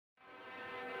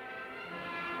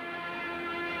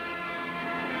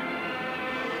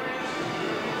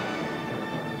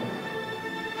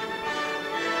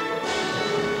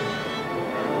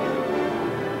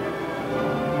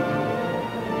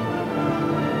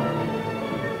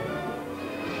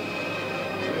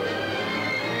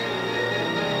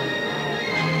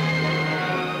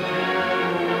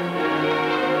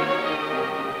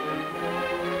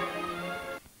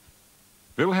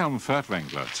Wilhelm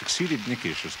Furtwängler succeeded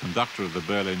Nickisch as conductor of the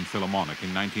Berlin Philharmonic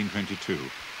in 1922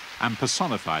 and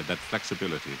personified that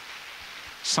flexibility.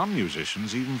 Some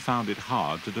musicians even found it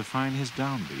hard to define his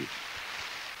downbeat.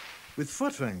 With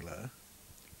Furtwängler,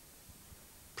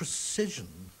 precision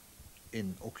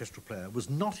in orchestral player was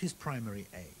not his primary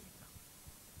aim.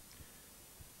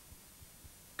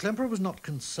 Klemperer was not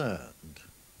concerned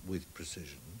with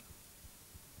precision.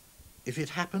 If it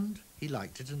happened, he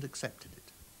liked it and accepted it.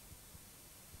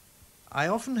 I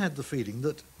often had the feeling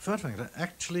that Furtwängler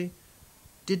actually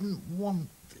didn't want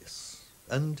this,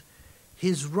 and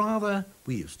his rather,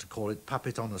 we used to call it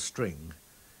puppet on a string,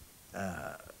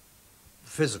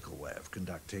 physical way of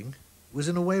conducting was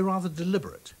in a way rather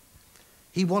deliberate.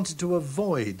 He wanted to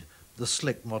avoid the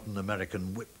slick modern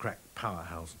American whip-crack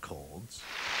powerhouse chords.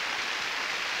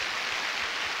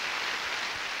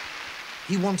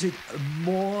 He wanted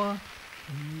more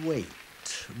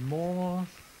weight, more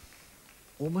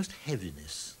almost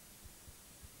heaviness.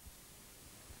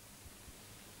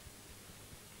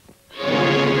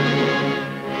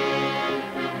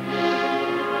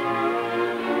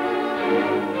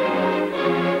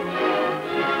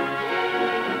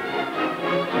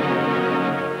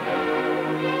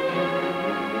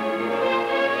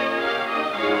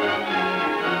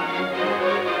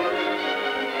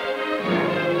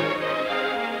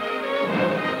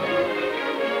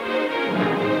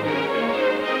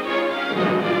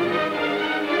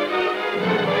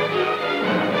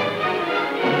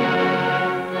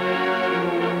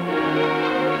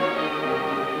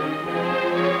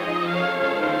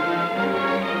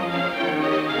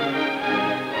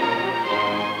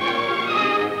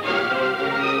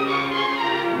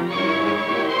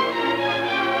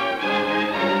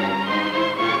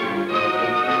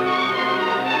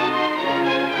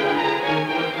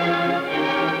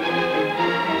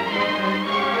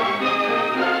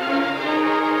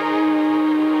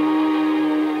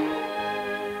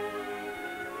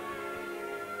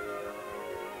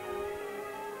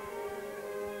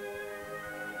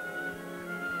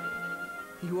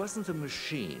 He wasn't a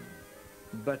machine,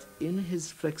 but in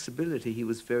his flexibility he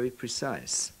was very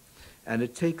precise. And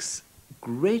it takes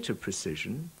greater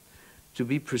precision to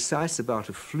be precise about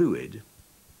a fluid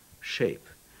shape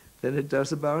than it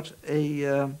does about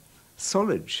a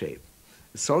solid shape.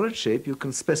 A solid shape you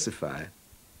can specify.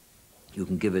 You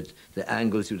can give it the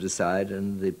angles you decide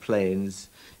and the planes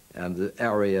and the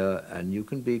area, and you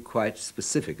can be quite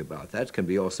specific about that. It can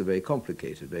be also very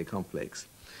complicated, very complex.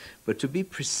 But to be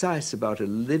precise about a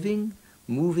living,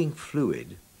 moving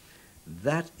fluid,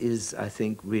 that is, I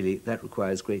think, really, that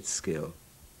requires great skill.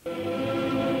 The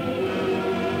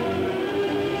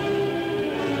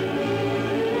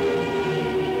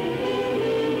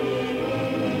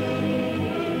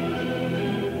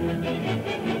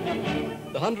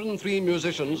 103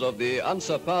 musicians of the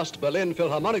unsurpassed Berlin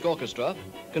Philharmonic Orchestra,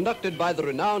 conducted by the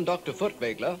renowned Dr.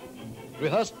 Furtwängler,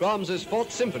 rehearsed Brahms's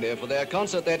Fourth Symphony for their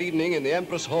concert that evening in the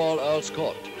Empress Hall, Earl's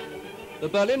Court. The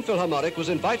Berlin Philharmonic was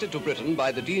invited to Britain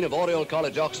by the Dean of Oriel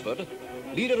College, Oxford,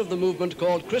 leader of the movement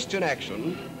called Christian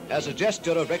Action, as a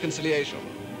gesture of reconciliation.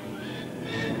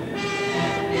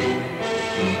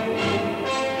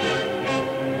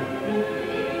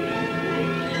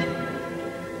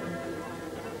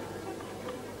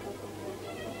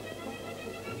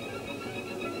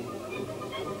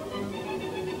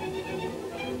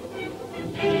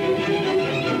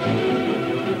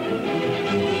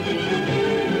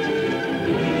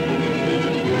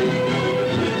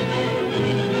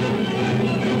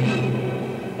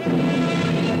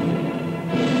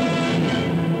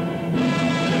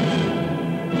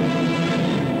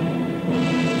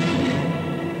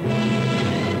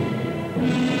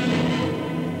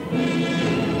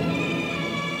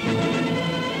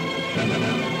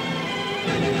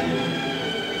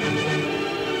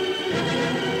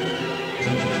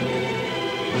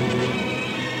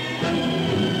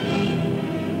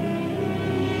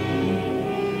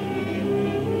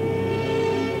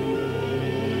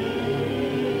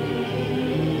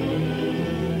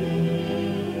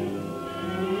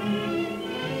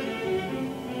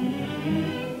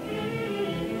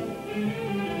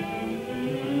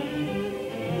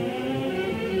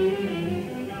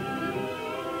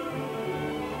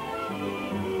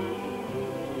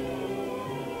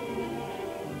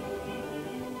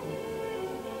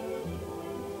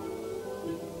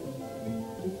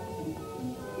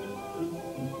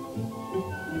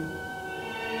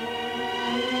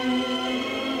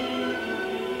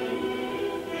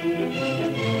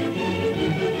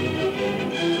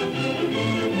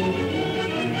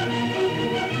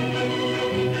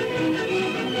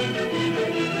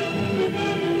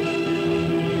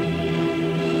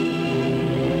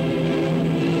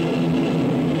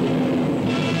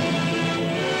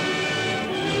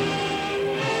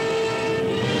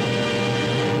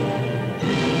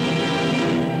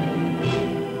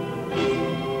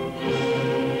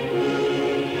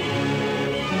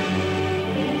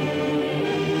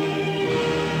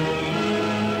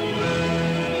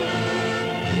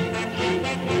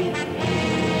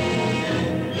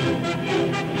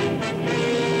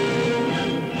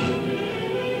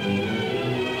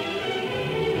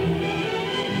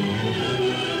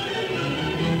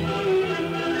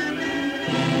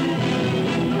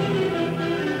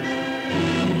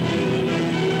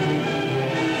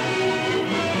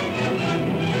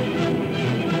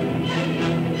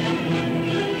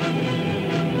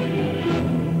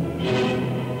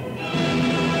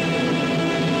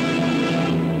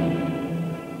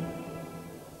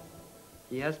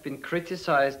 has been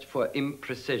criticized for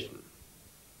imprecision.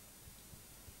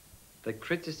 The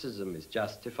criticism is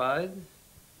justified,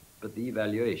 but the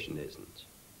evaluation isn't.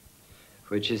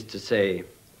 Which is to say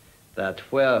that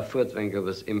where Furtwängler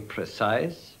was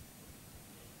imprecise,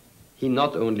 he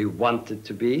not only wanted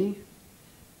to be,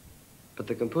 but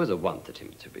the composer wanted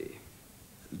him to be.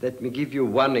 Let me give you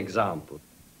one example.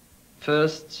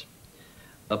 First,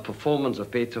 a performance of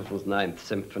Beethoven's Ninth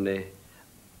Symphony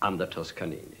under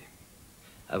Toscanini.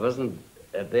 I wasn't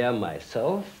there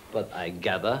myself, but I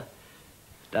gather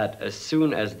that as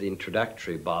soon as the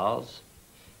introductory bars,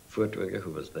 Furtwängler,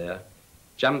 who was there,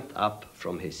 jumped up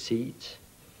from his seat,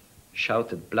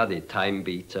 shouted bloody time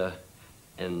beater,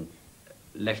 and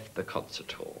left the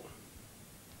concert hall.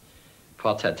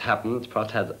 What had happened,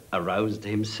 what had aroused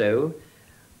him so,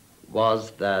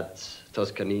 was that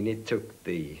Toscanini took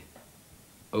the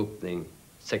opening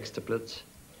sextuplets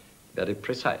very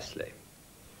precisely,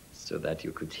 so that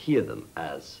you could hear them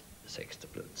as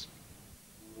sextuplets.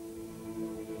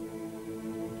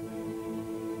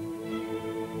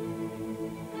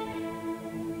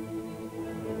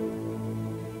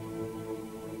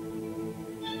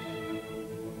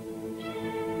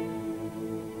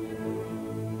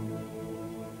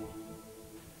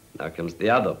 Now comes the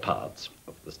other part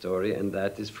of the story, and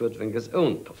that is Furtwängler's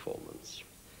own performance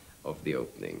of the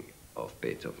opening of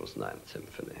Beethoven's Ninth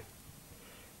Symphony.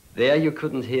 There you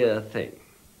couldn't hear a thing.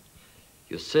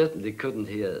 You certainly couldn't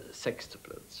hear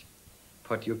sextuplets.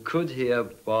 What you could hear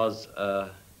was a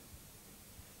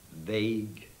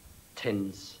vague,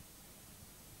 tense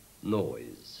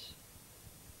noise.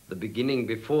 The beginning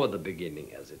before the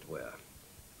beginning, as it were,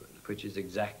 which is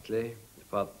exactly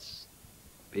what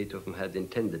Beethoven had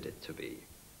intended it to be.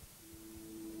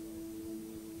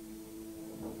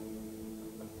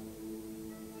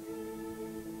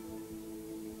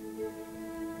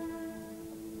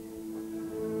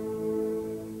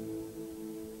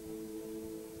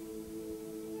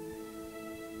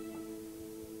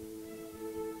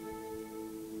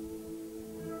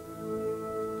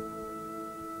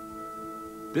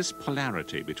 This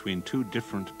polarity between two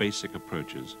different basic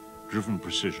approaches, driven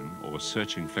precision or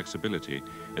searching flexibility,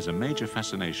 is a major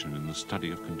fascination in the study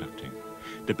of conducting.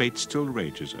 Debate still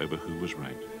rages over who was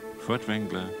right,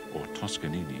 Furtwängler or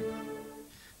Toscanini.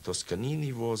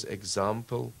 Toscanini was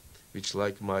example which,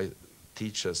 like my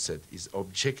teacher said, is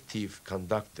objective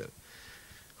conductor,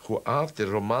 who after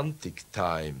romantic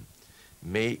time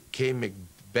came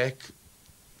back,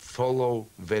 follow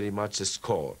very much a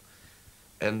score.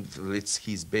 And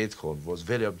his Beethoven was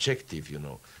very objective, you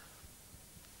know.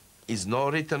 Is no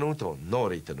ritenuto, no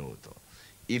ritenuto.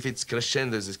 If it's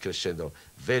crescendo, it's crescendo.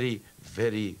 Very,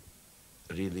 very,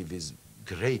 really with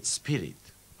great spirit,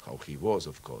 how he was,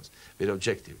 of course, very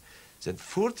objective. Then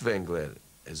Furtwängler,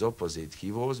 as opposite,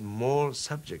 he was more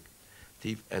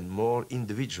subjective and more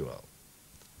individual.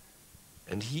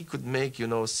 And he could make, you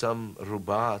know, some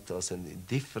rubatos and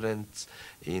different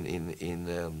in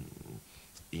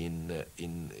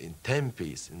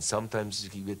tempis, and sometimes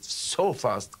he went so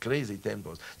fast, crazy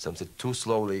tempos, sometimes too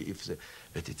slowly,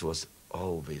 but it was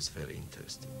always very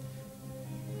interesting.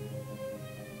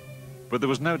 But there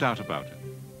was no doubt about it.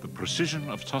 The precision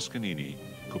of Toscanini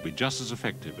could be just as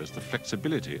effective as the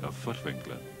flexibility of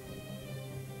Furtwängler.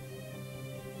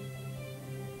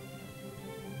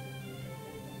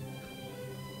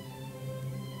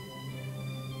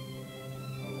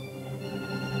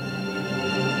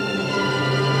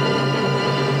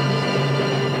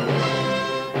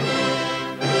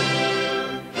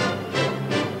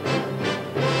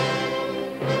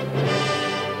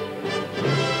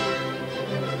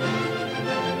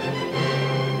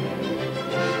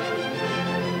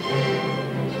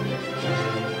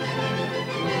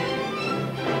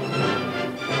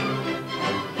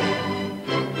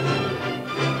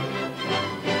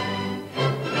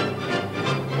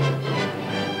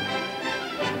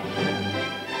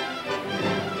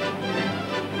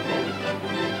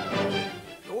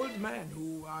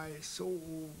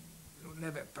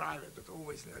 Never private, but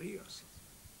always in the rehearsals.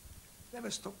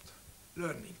 Never stopped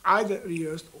learning. Either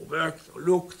rehearsed or worked or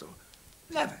looked or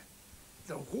never.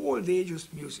 The whole day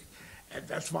just music. And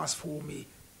that was for me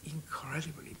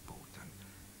incredibly important,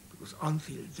 because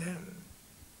until then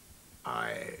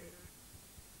I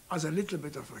was a little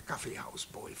bit of a coffee house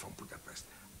boy from Budapest.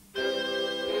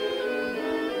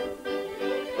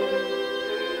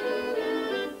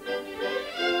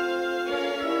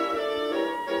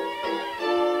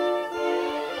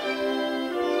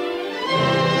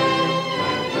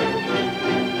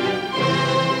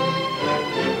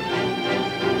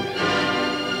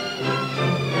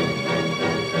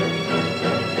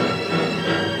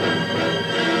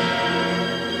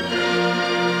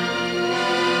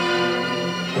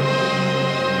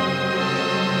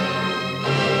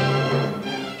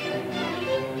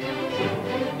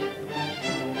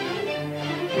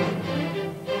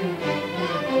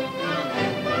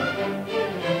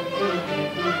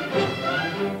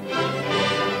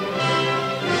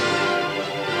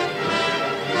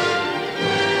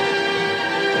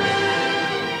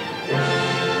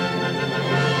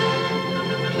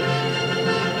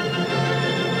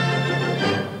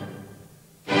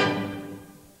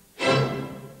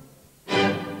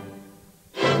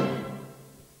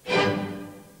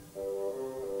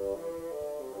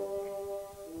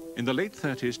 In the late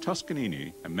 30s,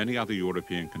 Toscanini and many other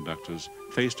European conductors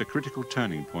faced a critical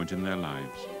turning point in their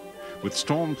lives. With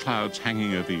storm clouds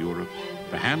hanging over Europe,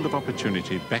 the hand of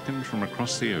opportunity beckoned from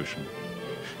across the ocean.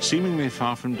 Seemingly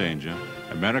far from danger,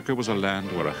 America was a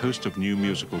land where a host of new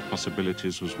musical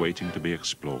possibilities was waiting to be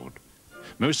explored.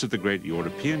 Most of the great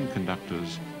European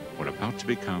conductors were about to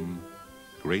become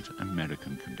great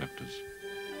American conductors.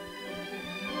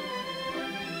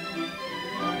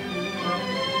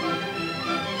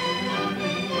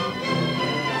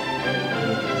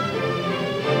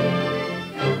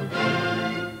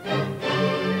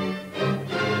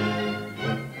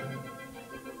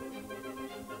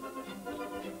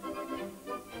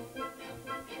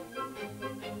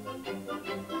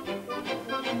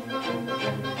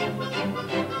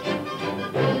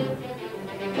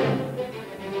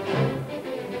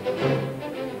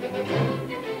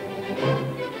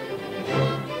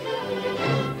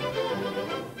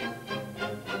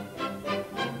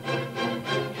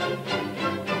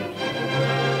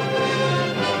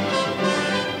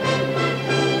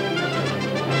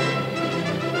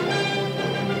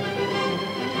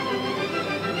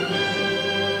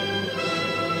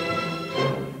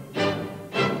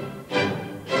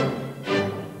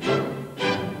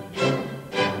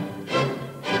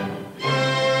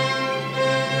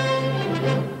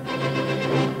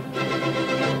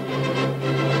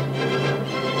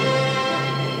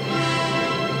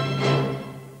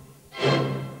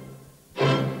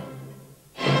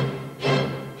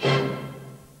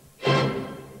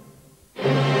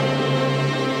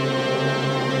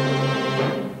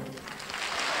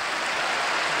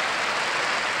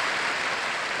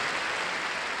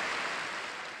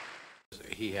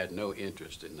 He had no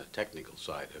interest in the technical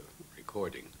side of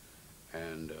recording,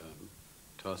 and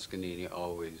Toscanini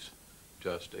always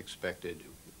just expected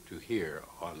to hear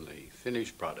on the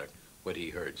finished product what he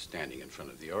heard standing in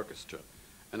front of the orchestra.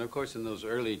 And of course, in those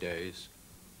early days,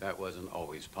 that wasn't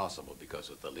always possible because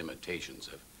of the limitations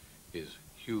of his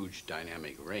huge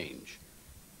dynamic range.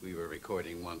 We were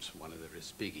recording once one of the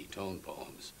Respighi tone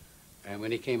poems, and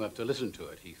when he came up to listen to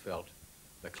it, he felt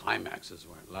the climaxes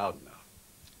weren't loud enough.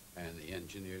 And the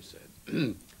engineer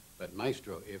said, but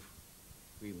Maestro, if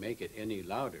we make it any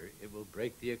louder, it will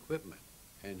break the equipment.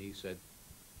 And he said,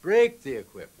 break the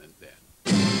equipment then.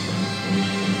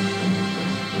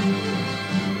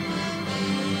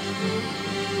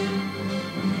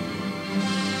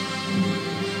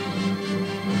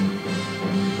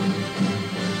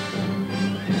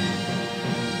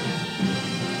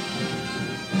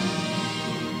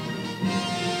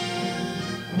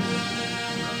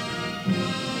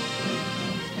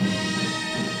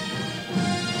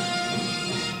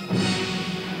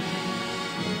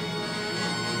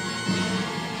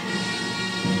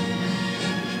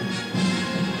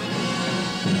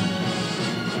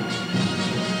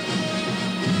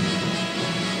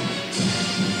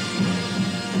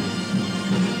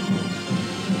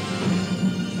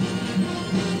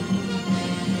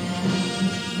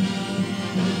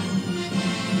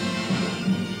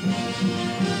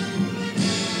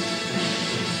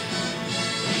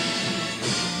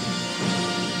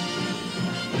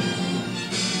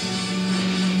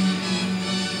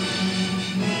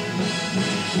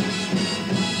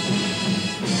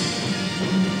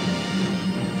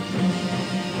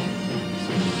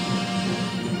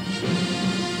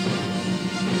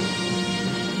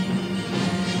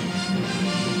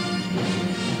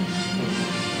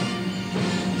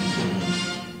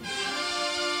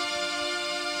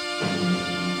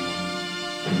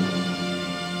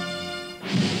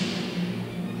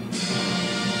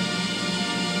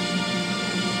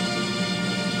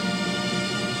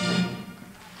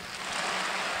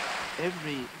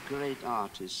 Every great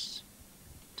artist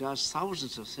does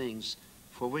thousands of things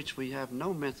for which we have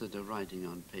no method of writing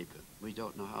on paper. We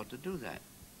don't know how to do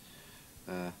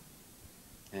that.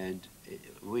 And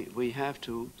we have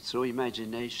to, through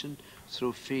imagination,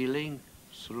 through feeling,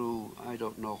 through I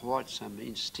don't know what, some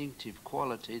instinctive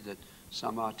quality that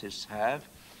some artists have,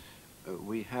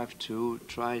 we have to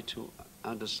try to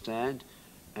understand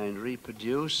and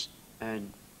reproduce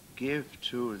and give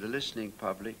to the listening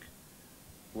public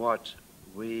what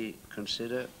we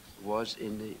consider was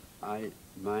in the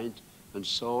mind and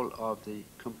soul of the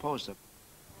composer.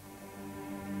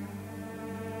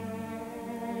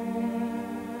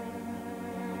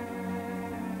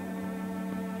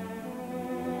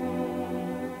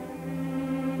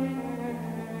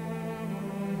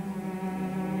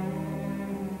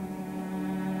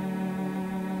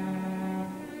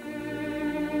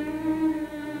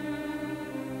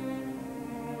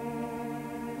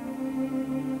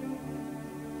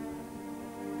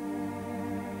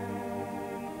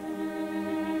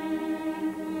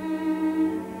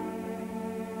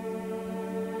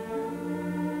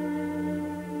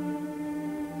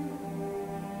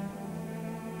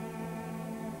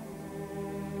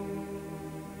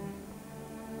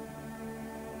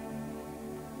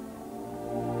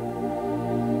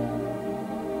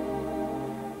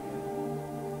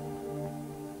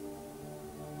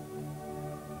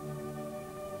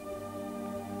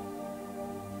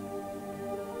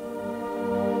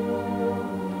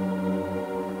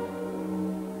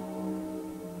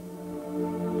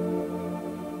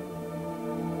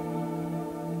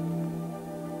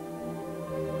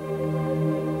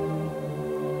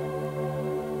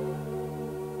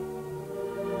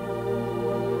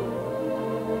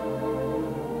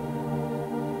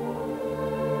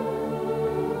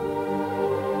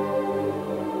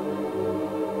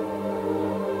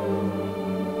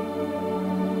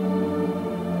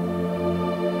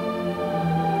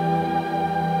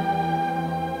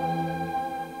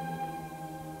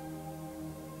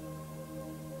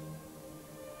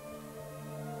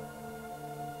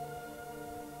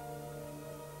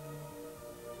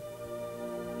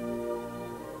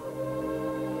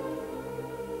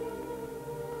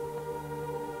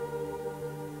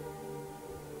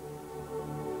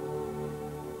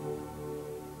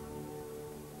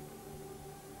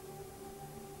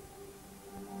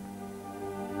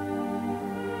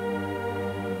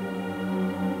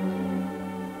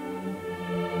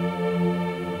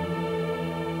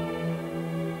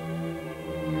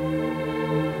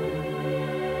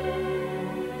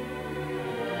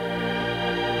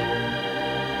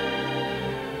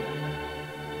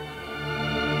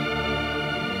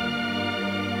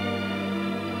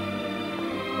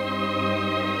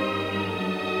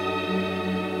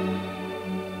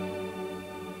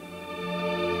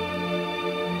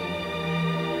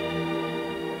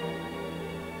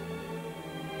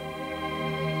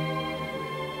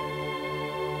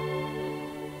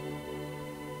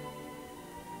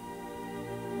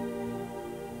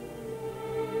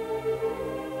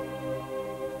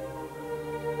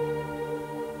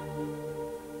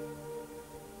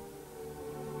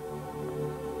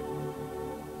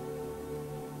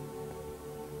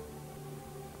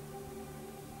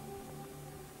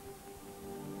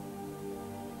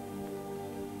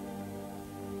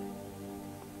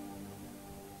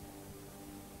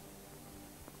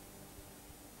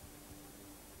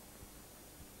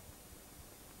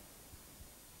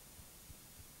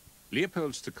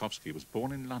 Leopold Stokowski was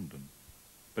born in London,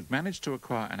 but managed to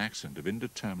acquire an accent of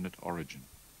indeterminate origin.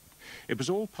 It was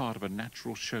all part of a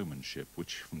natural showmanship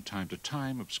which from time to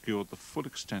time obscured the full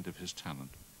extent of his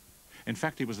talent. In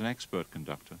fact, he was an expert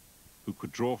conductor who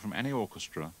could draw from any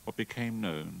orchestra what became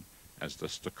known as the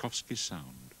Stokowski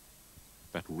sound,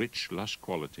 that rich, lush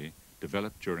quality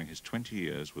developed during his 20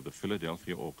 years with the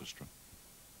Philadelphia Orchestra.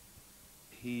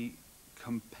 He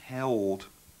compelled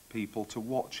people to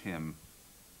watch him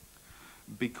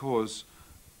because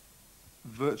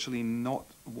virtually not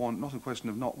a question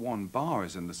of not one bar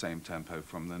is in the same tempo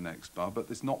from the next bar, but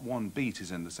there's not one beat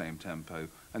is in the same tempo.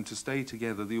 And to stay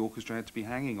together, the orchestra had to be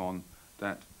hanging on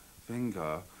that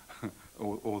finger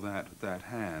or that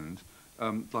hand,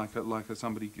 like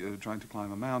somebody trying to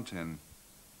climb a mountain.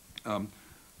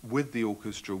 With the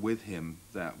orchestra with him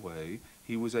that way,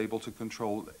 he was able to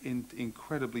control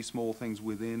incredibly small things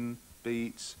within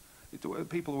beats.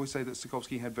 People always say that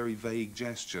Stokowski had very vague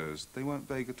gestures. They weren't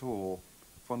vague at all.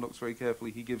 If one looks very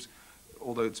carefully, he gives,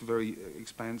 although it's very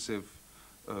expansive,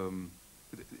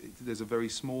 there's a very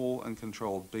small and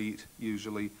controlled beat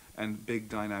usually, and big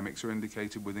dynamics are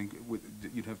indicated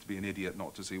you'd have to be an idiot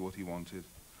not to see what he wanted.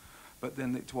 But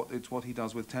then it's what he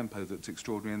does with tempo that's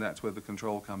extraordinary, and that's where the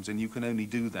control comes in. You can only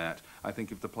do that, I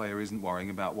think, if the player isn't worrying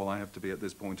about, well, I have to be at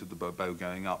this point of the bow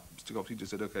going up. Stokowski just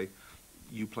said, okay,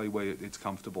 you play where it's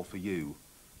comfortable for you.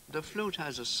 The flute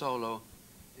has a solo.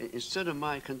 Instead of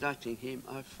my conducting him,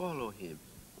 I follow him.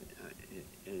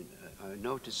 I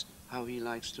notice how he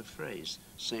likes to phrase.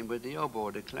 Same with the oboe,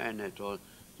 or the clarinet, or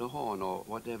the horn, or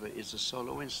whatever is a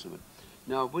solo instrument.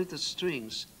 Now, with the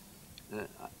strings,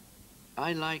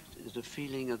 I like the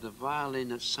feeling of the violin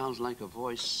that sounds like a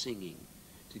voice singing,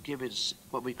 to give it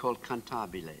what we call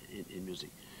cantabile in music.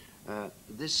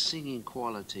 This singing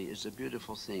quality is a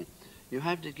beautiful thing. You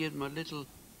have to give them a little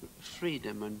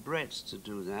freedom and breadth to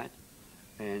do that,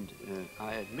 and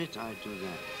I admit I do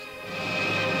that.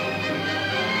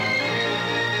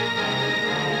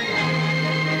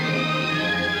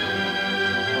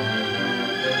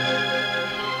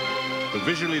 The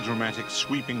visually dramatic,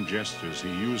 sweeping gestures he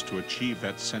used to achieve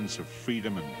that sense of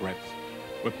freedom and breadth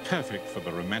were perfect for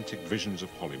the romantic visions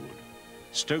of Hollywood.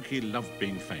 Stokey loved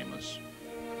being famous,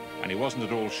 and he wasn't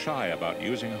at all shy about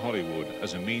using Hollywood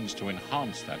as a means to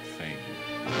enhance that fame.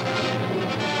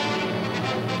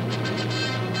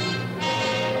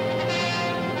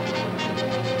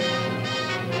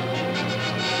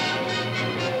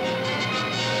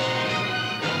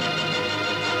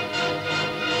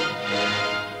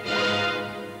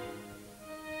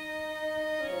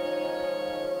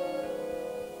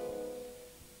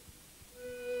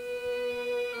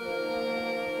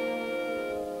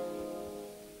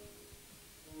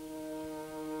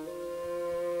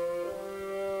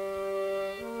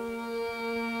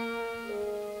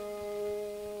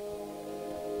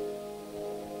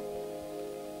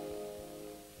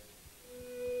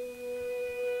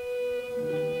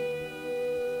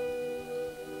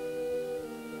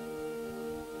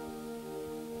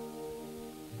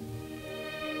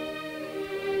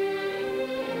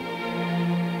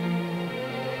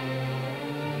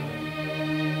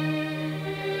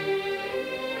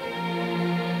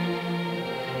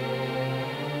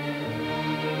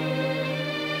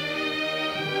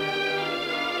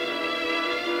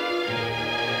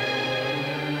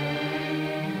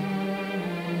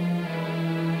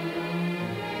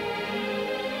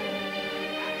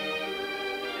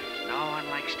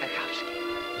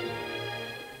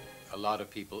 A lot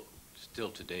of people still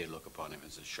today look upon him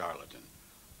as a charlatan,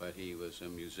 but he was a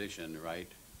musician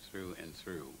right through and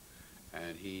through,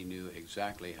 and he knew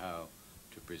exactly how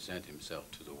to present himself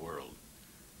to the world.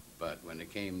 But when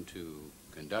it came to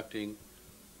conducting,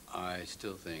 I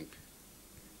still think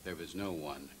there was no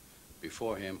one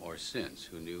before him or since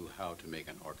who knew how to make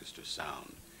an orchestra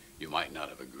sound. You might not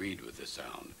have agreed with the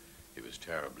sound. It was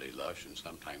terribly lush and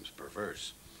sometimes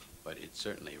perverse, but it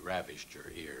certainly ravished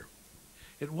your ear.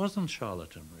 It wasn't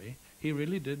charlatanry. He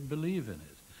really did believe in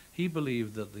it. He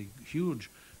believed that the huge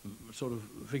sort of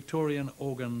Victorian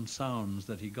organ sounds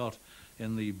that he got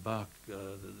in the Bach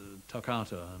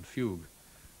toccata and fugue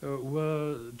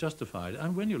were justified.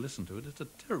 And when you listen to it, it's a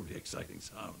terribly exciting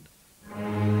sound.